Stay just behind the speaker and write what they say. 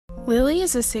Lily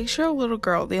is a 6-year-old little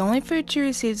girl. The only food she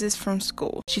receives is from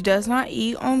school. She does not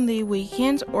eat on the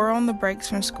weekends or on the breaks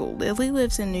from school. Lily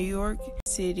lives in New York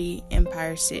City,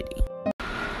 Empire City.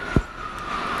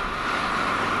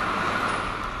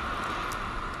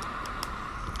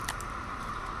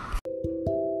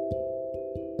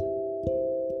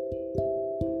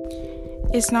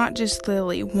 It's not just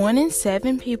Lily. 1 in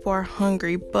 7 people are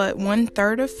hungry, but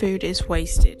 1/3 of food is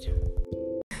wasted.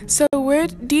 So where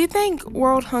do you think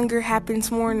world hunger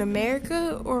happens more in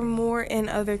America or more in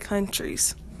other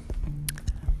countries?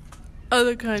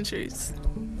 Other countries.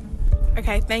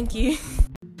 Okay, thank you.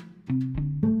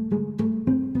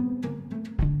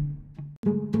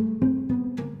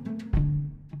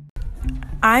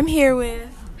 I'm here with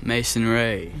Mason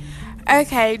Ray.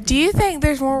 Okay, do you think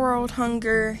there's more world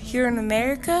hunger here in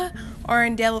America or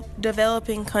in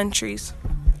developing countries?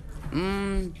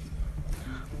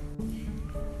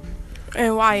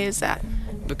 And why is that?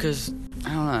 Because,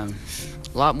 I don't know,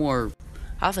 a lot more,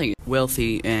 I think,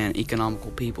 wealthy and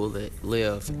economical people that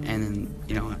live, and then,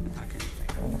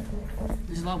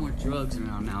 there's a lot more drugs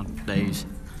around nowadays,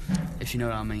 if you know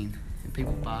what I mean. And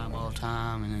people buy them all the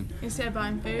time, and then Instead of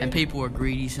buying food? and people are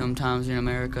greedy sometimes in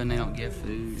America, and they don't get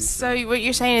food. So what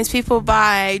you're saying is people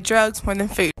buy drugs more than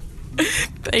food.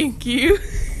 Thank you.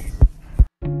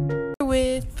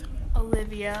 With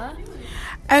Olivia.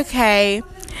 Okay,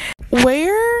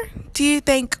 where do you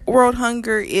think world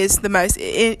hunger is the most?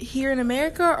 Here in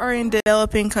America or in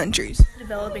developing countries?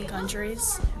 Developing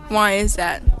countries. Why is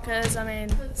that? Because,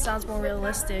 it sounds more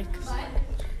realistic.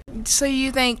 So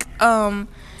you think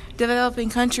developing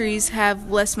countries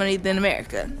have less money than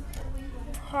America?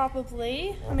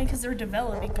 Probably. Because they're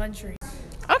developing countries.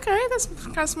 Okay, that's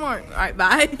kind of smart. All right,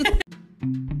 bye.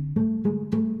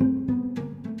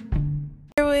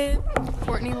 With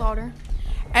Courtney Lauder.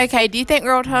 Okay, do you think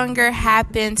world hunger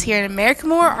happens here in America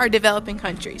more or developing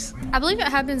countries? I believe it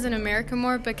happens in America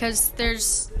more because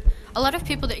there's a lot of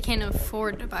people that can't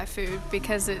afford to buy food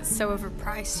because it's so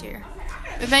overpriced here.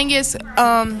 The thing is,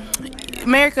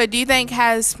 America, do you think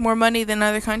has more money than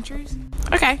other countries?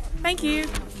 Okay, thank you.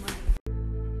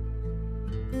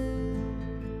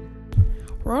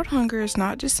 World hunger is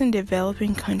not just in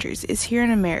developing countries, it's here in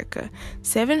America.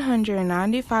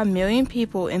 795 million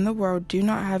people in the world do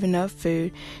not have enough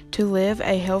food to live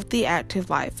a healthy, active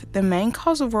life. The main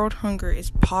cause of world hunger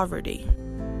is poverty.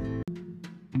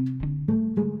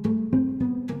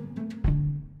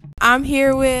 I'm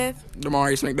here with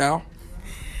Demarius McDowell.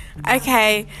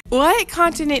 Okay, what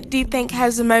continent do you think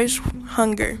has the most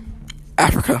hunger?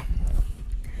 Africa.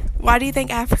 Why do you think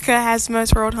Africa has the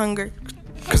most world hunger?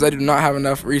 Because they do not have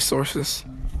enough resources.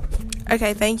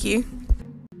 Okay, thank you.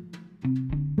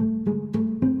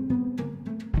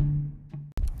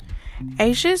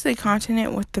 Asia is the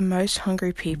continent with the most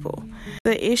hungry people.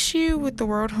 The issue with the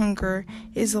world hunger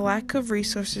is the lack of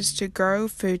resources to grow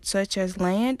food such as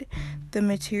land, the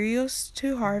materials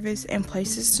to harvest, and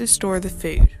places to store the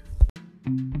food.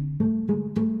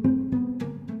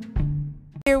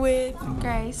 Here with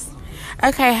Grace.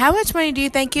 Okay, how much money do you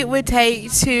think it would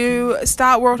take to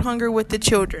stop world hunger with the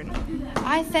children?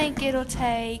 I think it'll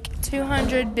take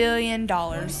 $200 billion.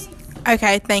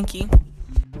 Okay, thank you.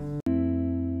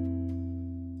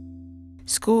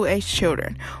 School-age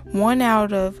children. 1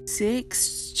 out of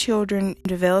 6 children in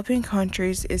developing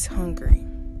countries is hungry.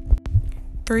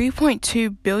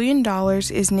 $3.2 billion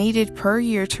is needed per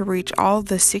year to reach all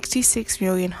the 66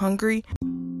 million hungry.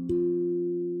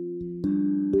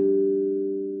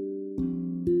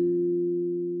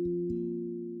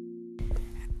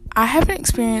 I haven't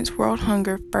experienced world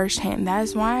hunger firsthand. That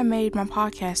is why I made my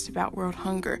podcast about world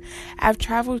hunger. I've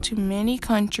traveled to many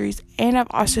countries and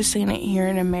I've also seen it here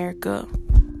in America.